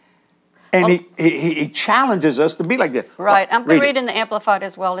lie. And he challenges us to be like this. Right. I'm going to read in the Amplified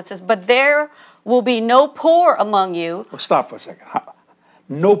as well. It says, but there will be no poor among you. Well, stop for a second.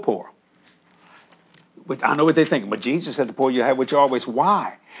 No poor. But I know what they're thinking. But Jesus said the poor you have what you always.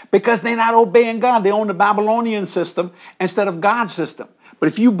 Why? Because they're not obeying God. They own the Babylonian system instead of God's system. But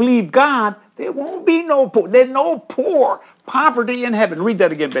if you believe God, there won't be no poor. There's no poor poverty in heaven. Read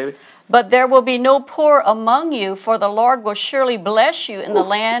that again, baby. But there will be no poor among you, for the Lord will surely bless you in the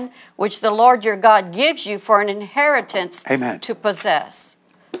land which the Lord your God gives you for an inheritance to possess.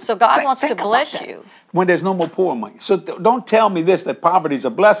 So God wants to bless you. When there's no more poor among you. So don't tell me this, that poverty is a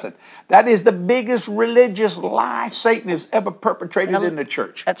blessing. That is the biggest religious lie Satan has ever perpetrated in the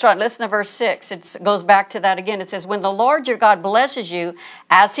church. That's right. Listen to verse 6. It goes back to that again. It says, when the Lord your God blesses you,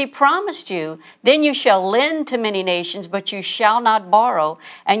 as he promised you, then you shall lend to many nations, but you shall not borrow,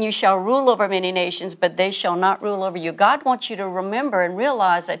 and you shall rule over many nations, but they shall not rule over you. God wants you to remember and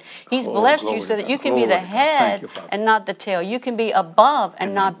realize that he's blessed you so that you can be the head and not the tail. You can be above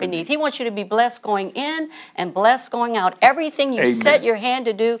and not beneath. He wants you to be blessed going in and blessed going out. Everything you set your hand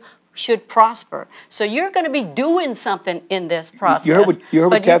to do should prosper. So you're going to be doing something in this process.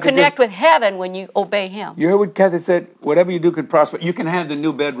 But you connect with heaven when you obey him. You heard what Kathy said? Whatever you do can prosper. You can have the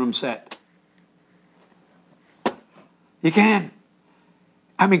new bedroom set. You can.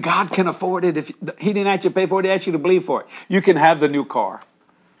 I mean, God can afford it. If he didn't ask you to pay for it, he asked you to believe for it. You can have the new car.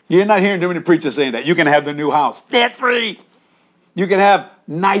 You're not hearing too many preachers saying that. You can have the new house. Debt free. You can have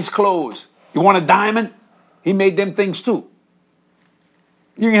nice clothes. You want a diamond? He made them things too.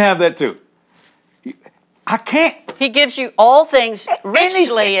 You can have that too. I can't. He gives you all things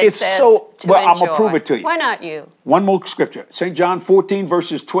richly, it says, to I'm enjoy. going to prove it to you. Why not you? One more scripture. St. John 14,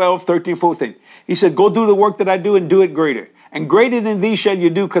 verses 12, 13, 14. He said, go do the work that I do and do it greater. And greater than these shall you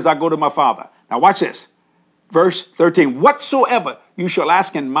do because I go to my Father. Now watch this. Verse 13. Whatsoever you shall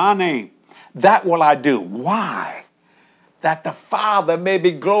ask in my name, that will I do. Why? That the Father may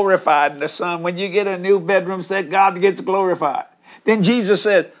be glorified in the Son. When you get a new bedroom set, God gets glorified. Then Jesus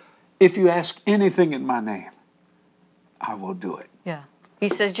says, if you ask anything in my name, I will do it. Yeah. He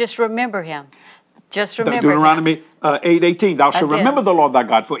says, just remember him. Just remember Deuteronomy 8:18. Thou shalt remember the Lord thy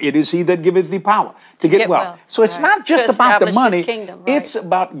God, for it is he that giveth thee power to get wealth. So it's not just about the money. Kingdom, it's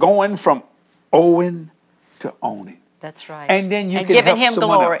about going from owing to owning. That's right. And then you can giving help him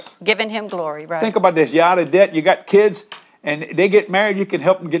someone glory. else. Giving him glory, right. Think about this. You're out of debt. You got kids, and they get married. You can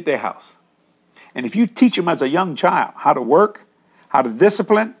help them get their house. And if you teach them as a young child how to work, how to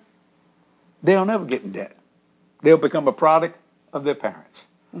discipline, they'll never get in debt. They'll become a product of their parents.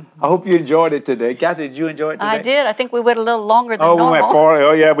 I hope you enjoyed it today. Kathy, did you enjoy it today? I did. I think we went a little longer than normal. We went far.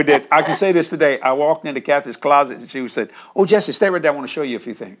 Oh, yeah, we did. I can say this today. I walked into Kathy's closet, and she said, oh, Jesse, stay right there. I want to show you a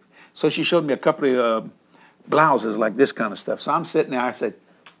few things. So she showed me a couple of blouses, like this kind of stuff. So I'm sitting there. I said,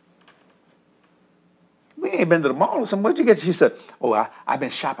 we ain't been to the mall or something. Where'd you get? She said, oh, I've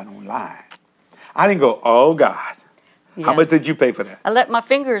been shopping online. I didn't go, oh, God. Yeah. How much did you pay for that? I let my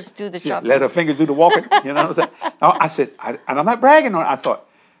fingers do the shopping. Let her fingers do the walking. You know what I'm saying? No, I said, and I'm not bragging on it. I thought,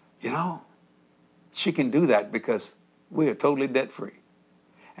 you know, she can do that because we are totally debt-free.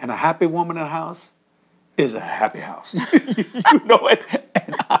 And a happy woman in a house is a happy house. You know it,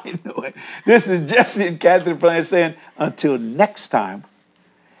 and I know it. This is Jesse and Kathy Plant saying, until next time.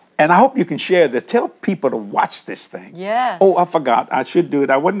 And I hope you can share this. Tell people to watch this thing. Yes. Oh, I forgot. I should do it.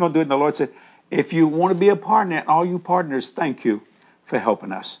 I wasn't going to do it. And the Lord said, if you want to be a partner, all you partners, thank you for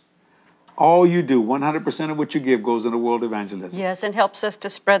helping us. All you do, 100% of what you give goes into world evangelism. Yes, and helps us to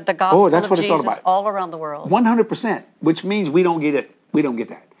spread the gospel that's of what it's all Jesus about. all around the world. 100%, which means we don't get it. We don't get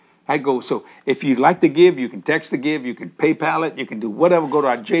that. I go, so if you'd like to give, you can text to give, you can PayPal it, you can do whatever. Go to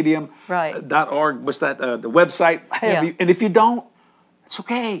our JDM.org. What's that? The website. Yeah. And if you don't, it's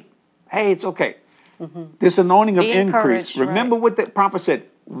okay. Hey, it's okay. This anointing of Be increase. encouraged, Remember right. what the prophet said.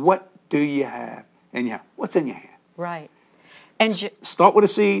 What do you have in your hand? What's in your hand? Right. And Start with a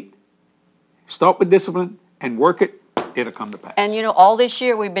seed. Start with discipline and work it. It'll come to pass. And you know, all this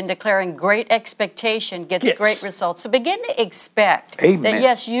year we've been declaring great expectation gets Yes. great results. So begin to expect Amen. that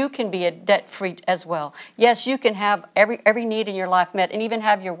yes, you can be a debt-free as well. Yes, you can have every need in your life met and even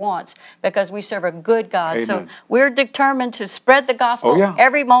have your wants because we serve a good God. So Amen. we're determined to spread the gospel Oh, yeah.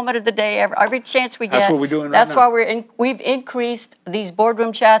 every moment of the day, every chance we get. That's what we're doing right That's now. why we've increased these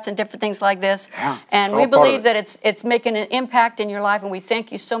boardroom chats and different things like this. Yeah, and it's we all part of believe it. that it's making an impact in your life, and we thank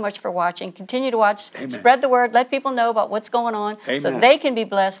you so much for watching. Continue to watch, Amen. spread the word, let people know about what's going on so Amen. they can be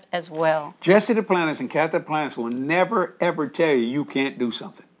blessed as well. Jesse the Planners and Kathy the Planners will never, ever tell you can't do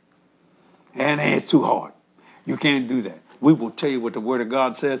something. And it's too hard. You can't do that. We will tell you what the Word of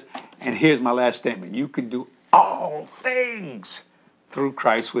God says. And here's my last statement. You can do all things through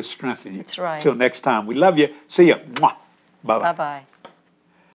Christ which strengthens you. That's right. Till next time. We love you. See ya. Mwah. Bye-bye. Bye-bye.